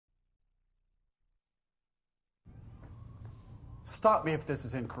Stop me if this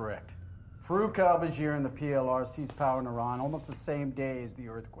is incorrect. Farouk al-Bashir and the PLR seized power in Iran almost the same day as the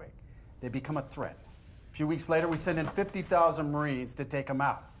earthquake. They become a threat. A few weeks later, we send in 50,000 Marines to take them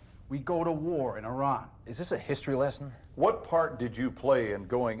out. We go to war in Iran. Is this a history lesson? What part did you play in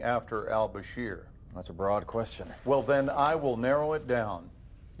going after al-Bashir? That's a broad question. Well, then I will narrow it down.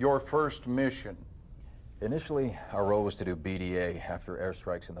 Your first mission. Initially, our role was to do BDA after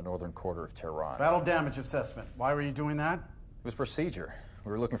airstrikes in the northern quarter of Tehran. Battle damage assessment. Why were you doing that? It was procedure.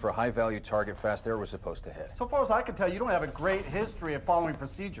 We were looking for a high-value target Fast Air was supposed to hit. So far as I can tell, you don't have a great history of following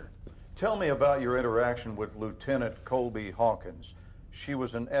procedure. Tell me about your interaction with Lieutenant Colby Hawkins. She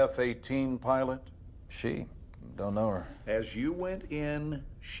was an F-18 pilot? She? Don't know her. As you went in,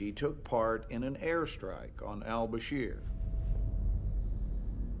 she took part in an airstrike on al-Bashir.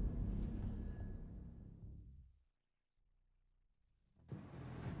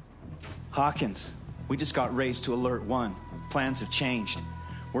 Hawkins, we just got raised to Alert 1. Plans have changed.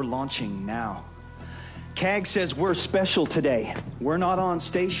 We're launching now. CAG says we're special today. We're not on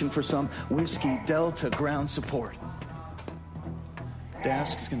station for some Whiskey Delta ground support.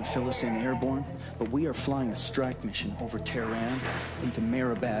 Dask is going to fill us in airborne, but we are flying a strike mission over Tehran into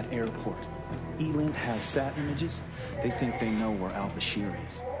Mehrabad Airport. Eland has sat images. They think they know where al-Bashir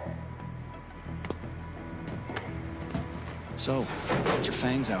is. So, put your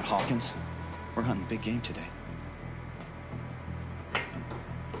fangs out, Hawkins. We're hunting big game today.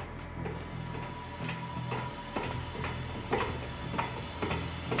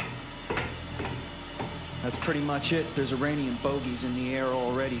 That's pretty much it. There's Iranian bogeys in the air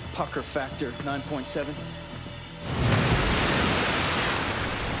already. Pucker factor 9.7.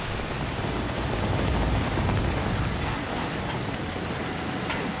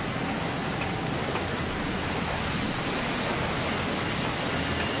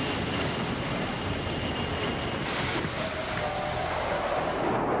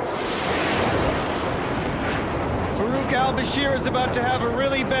 Farouk al-Bashir is about to have a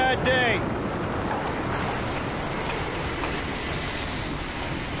really bad day.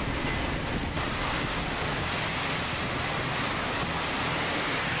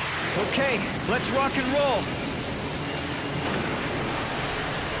 Okay, let's rock and roll.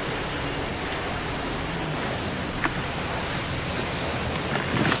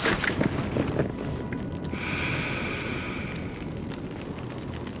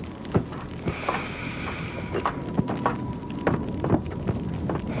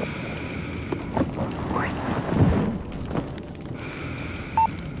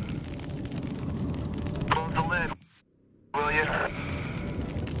 Close the lid, will you?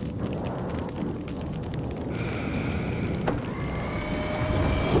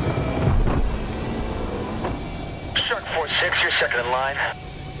 Shark 4-6, you're second in line.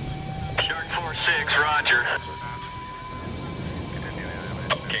 Shark 4-6, roger.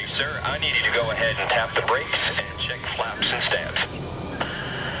 Okay, sir, I need you to go ahead and tap the brakes and check flaps and stabs.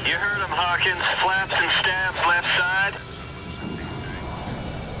 You heard him, Hawkins. Flaps and stabs, left side.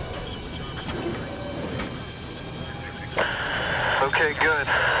 Okay, good.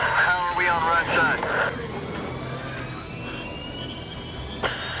 How are we on right side?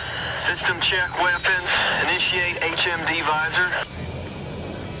 System check weapons. Initiate HMD visor.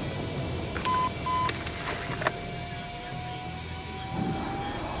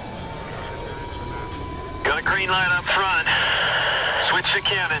 Got a green light up front. Switch to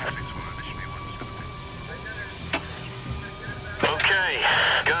cannon. Okay,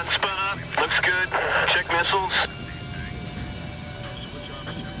 gun spun up. Looks good. Check missiles.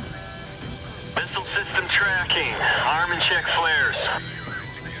 Missile system tracking. Arm and check flares.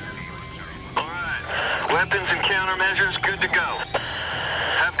 Alright. Weapons and countermeasures good to go.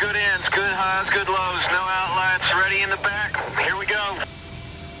 Have good ends, good highs, good lows. No outlets. Ready in the back. Here we go.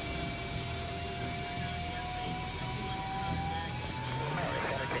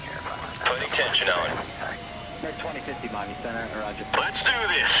 Putting tension on. 2050 Miami Center, roger. Let's do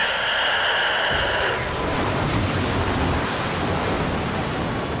this.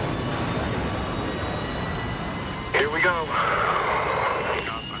 Here we go.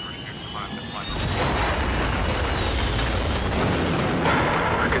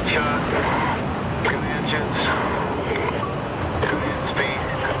 Good shot. Good engines. Good end speed.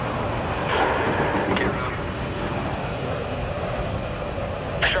 Gear up.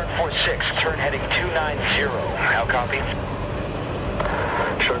 Shark 4-6, turn heading 290. How copy?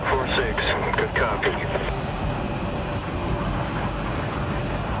 Shark 4-6. Good copy.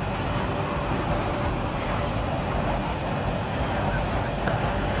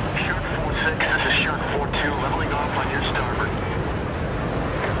 Shark 4-6, this is Shark 4-2, leveling off on your starboard.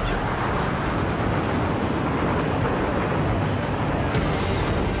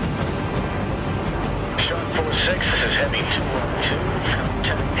 6, this is Heavy 212,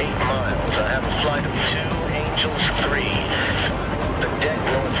 contact 8 miles. I have a flight of 2 Angels 3. The deck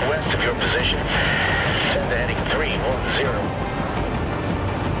northwest of your position. Send to heading 310.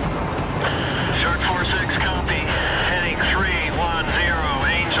 Shark 46, copy. Heading 310,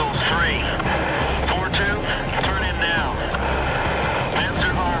 Angels 3. 42, turn in now.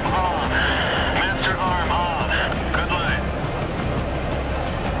 Master arm on. Master arm on. Good luck.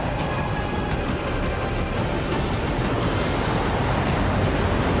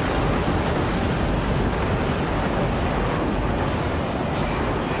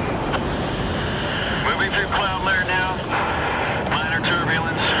 Moving through cloud layer now. Minor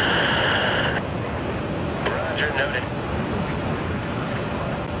turbulence. Roger, noted.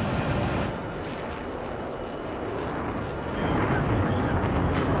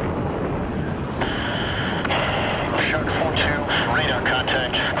 Shark 42, radar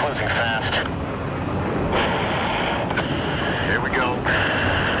contact, closing fast. Here we go.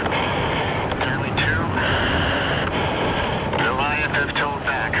 Nearly 2. No IFF towed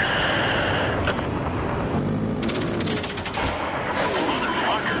back.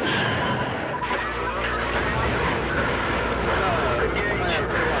 Motherfuckers.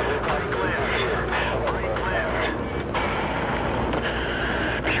 Break left.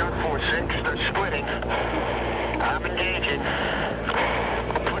 Shark 46, they're splitting. I'm engaging.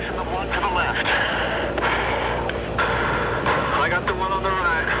 Pushing the one to the left. I got the one on the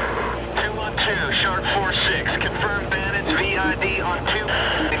right. 212, Shark 46. Confirm Bandits VID on 2.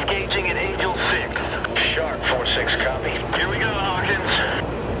 Engaging at Angel 6. Shark 46, copy. Here we go, Hawkins.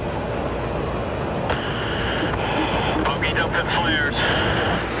 Bogey dumping flares.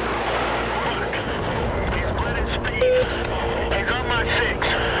 Fuck. He's split at speed. He's on my 6.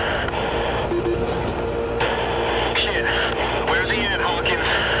 Shit. Where's he at, Hawkins?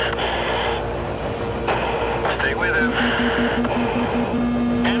 Stay with him.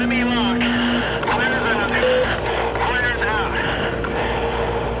 Enemy lock. Flares out. Flares out.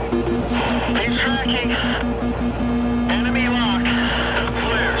 He's tracking. Enemy lock. Up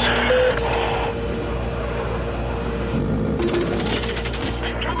flares.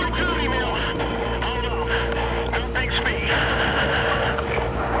 Incoming Tony Mill. Hold on. Don't take speed.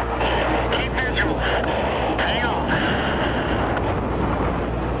 Keep visual. Hang on.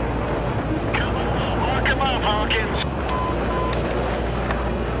 Come on. Lock him up, Hawkins.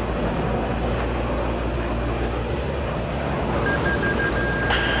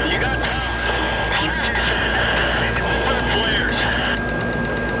 You got time. Flip flares.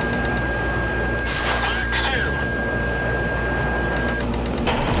 Max 2.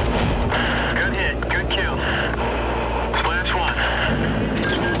 Good hit. Good kill. Splash 1.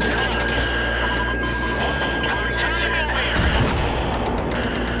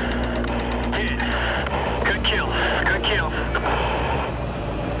 Hit. Good kill. Good kill.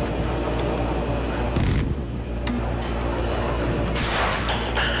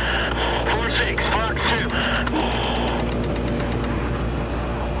 Four, 6, Fox 2.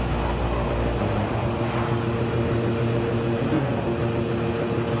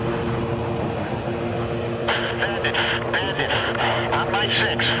 Bandit, bandit. On my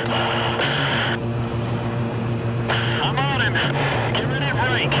 6. I'm on him. Get ready to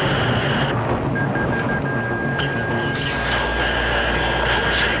break.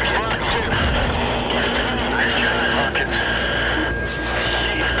 4-6, Fox 2. Nice job, Hawkins.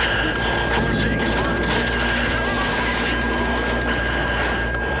 4-6, Fox 2.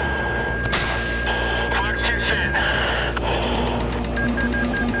 Fox 2 set.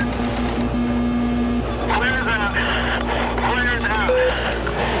 Flares out. Flares out.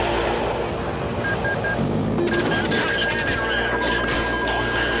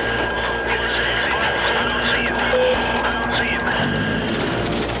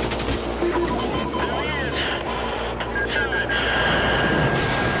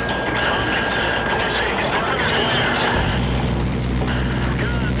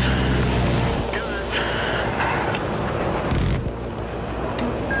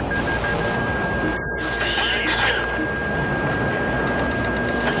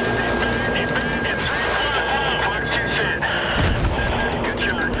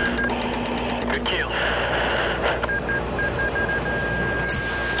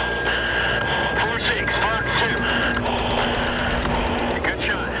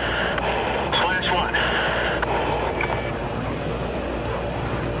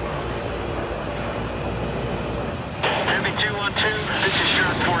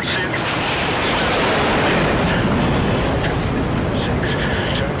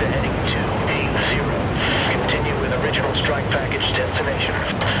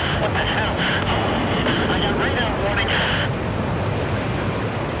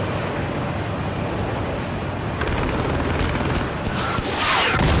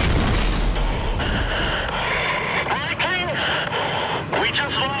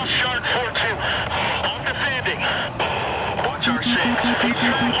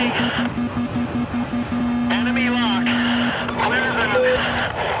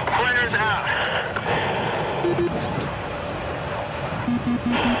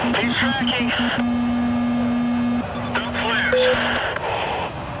 Tracking. No flares.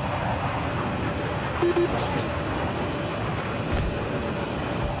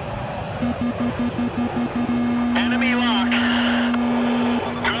 Enemy lock.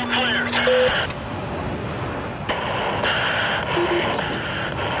 No flares.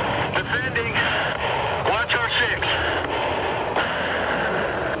 Defending. Watch our 6.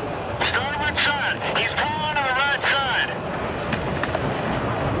 Starboard side. He's pulling to the right side.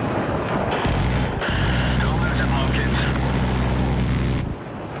 Don't lose him, Hawkins.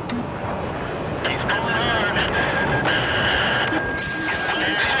 He's pulling hard.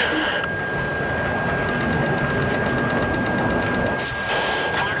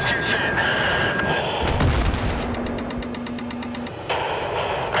 Flares 2 set.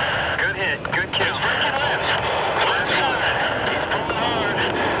 Good hit. Good kill. Breaking left. Left side. He's pulling hard.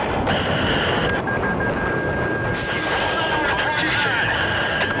 Flares 2 set.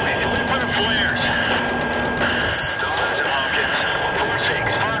 He's whipping the flares. Don't lose it, Hawkins. 4-6.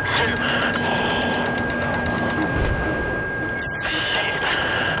 Fox 2.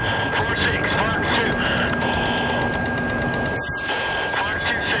 4-6. Fox 2. Fox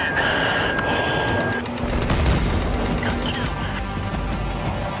 2 set. Good kill.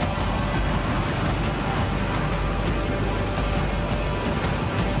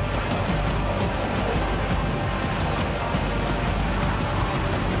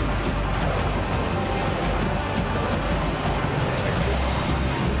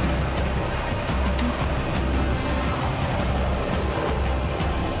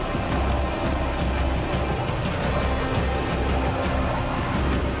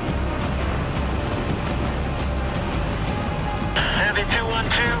 Heavy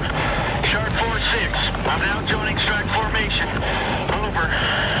 212, sharp 4-6. I'm now joining strike formation. Over.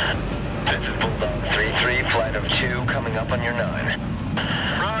 This is Bulldog 3-3, flight of 2 coming up on your 9.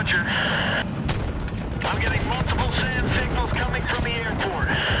 Roger. I'm getting multiple SAM signals coming from the airport.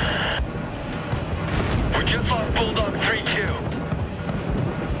 We're just off Bulldog 3-2.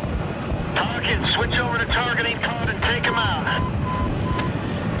 Hawkins, switch over to targeting pod and take him out.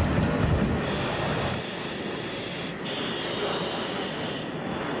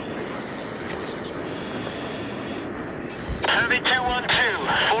 Heavy 212,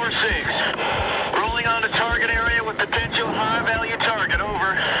 4-6. Rolling on to target area with potential high-value target.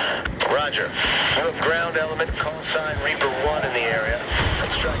 Over. Roger. You have ground element, call sign Reaper 1 in the area.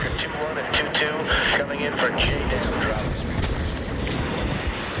 Striker 2-1 and 2-2 coming in for J-Dam drop.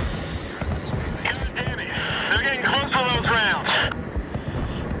 God damn it. They're getting close to those rounds.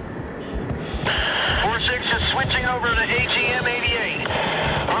 4-6 is switching over to AGM 88.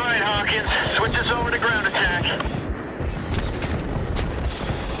 All right, Hawkins. Switch us over to ground attack.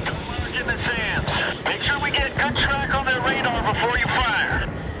 Don't lodge in the SAMs. Make sure we get good track on their radar before you fire.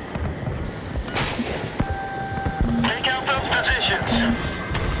 Take out those positions.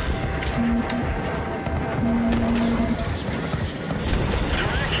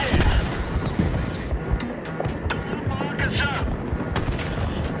 Direct hit. Don't lock us up.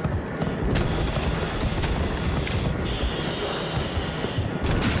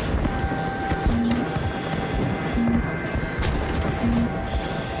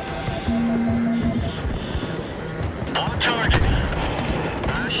 On target.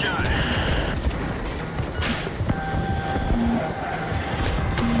 Nice shot.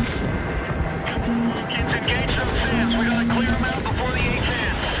 Hawkins, engage those SAMs. We gotta clear them out before the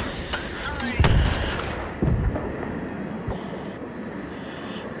A-10s.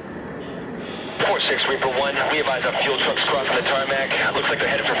 4-6 Reaper 1, we have eyes on fuel trucks crossing the tarmac. Looks like they're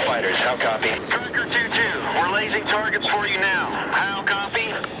headed for fighters. How copy? Tracker 2-2, we're lasing targets for you now. How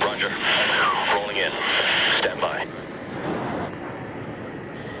copy? Roger. Rolling in. Stand by.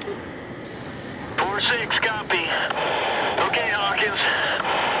 4-6, copy. Okay, Hawkins.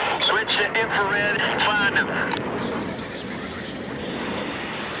 Switch to infrared, find him.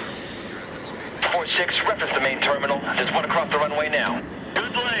 4-6, reference the main terminal. There's one across the runway now.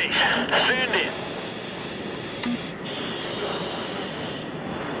 Good lace. Send it.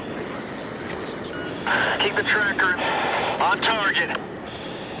 Keep the tracker on target.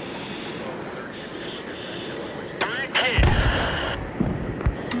 Direct hit.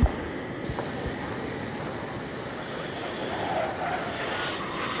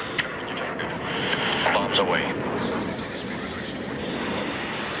 Bombs away.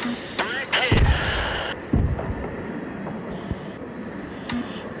 Direct hit.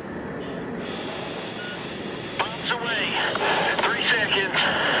 Bombs away. 3 seconds.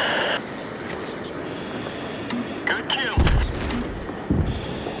 Good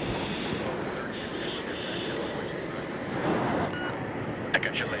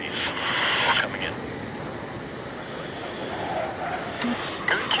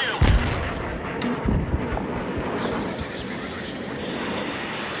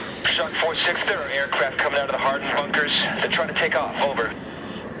Shark 4-6, there are aircraft coming out of the hardened bunkers. They're trying to take off. Over.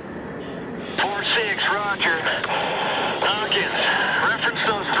 4-6, roger. Hawkins, reference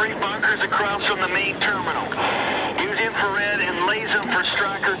those 3 bunkers across from the main terminal. Use infrared and laze them for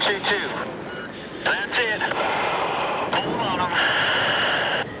Striker 2-2. That's it. Hold on them.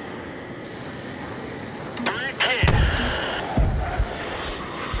 Direct hit.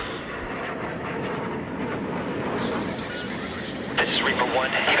 This is Reaper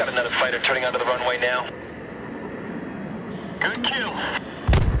 1. You got another fighter turning onto the runway now. Good kill.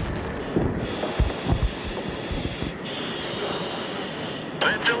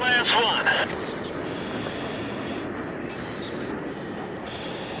 That's the last one.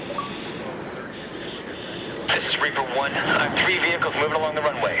 This is Reaper 1. I have 3 vehicles moving along the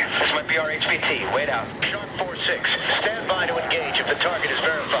runway. This might be our HVT. Wait out. Shark 4-6. Stand by to engage if the target is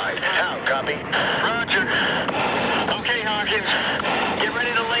verified. How? Copy? Roger. Okay, Hawkins. Get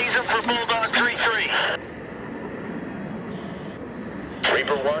ready to laze them for Bulldog 3-3.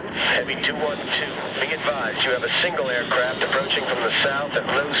 Reaper 1, Heavy 212. Be advised, you have a single aircraft approaching from the south at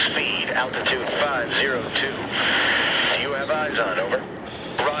low speed, altitude 502. Do you have eyes on? Over.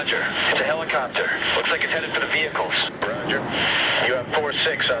 Roger. It's a helicopter. Looks like it's headed for the vehicles. Roger. You have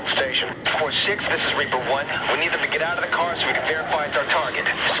 4-6 on station. 4-6, this is Reaper 1. We need them to get out of the car so we can verify it's our target.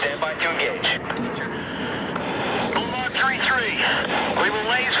 Stand by to engage. Bulldog 3-3. We will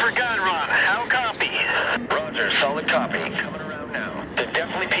laze for gun run. How copy? Roger. Solid copy. Coming around now. They're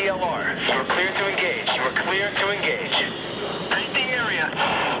definitely PLR. You are clear to engage. You are clear to engage. Paint the area.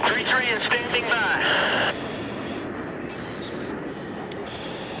 3-3 is standing by.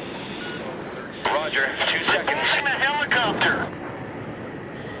 Roger. 2 seconds. In the helicopter.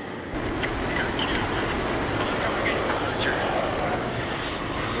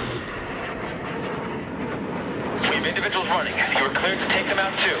 We have individuals running. You are cleared to take them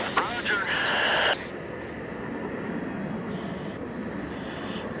out too. Roger.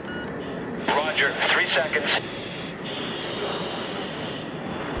 Roger. 3 seconds.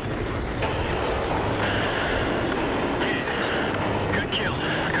 Good kill.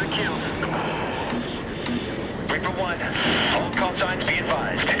 Good kill. Reaper 1, all call signs be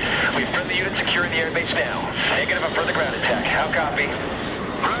advised. We have friendly units securing the airbase now. Negative on further ground attack. How copy?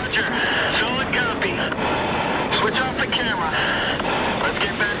 Roger. Solid copy. Switch off the camera. Let's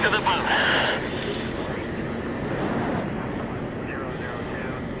get back to the bunk.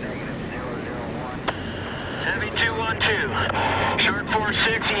 Heavy 212. Shark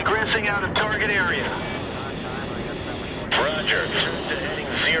 4-6 egressing out of target area. Roger. Turn to heading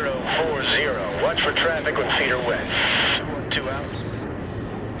 040. Watch for traffic when feet are wet. 2 out.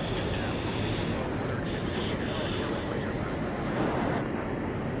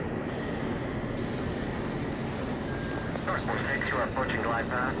 Shark 4-6, you are approaching glide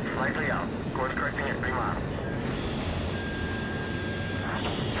path, slightly out. Course correcting at 3 miles.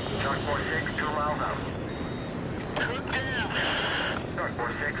 Shark 4-6, 2 miles out. Hook down. Shark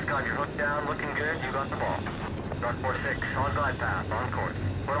 4-6, got your hook down, looking good, you got the ball. Shark 4-6, on glide path, on course.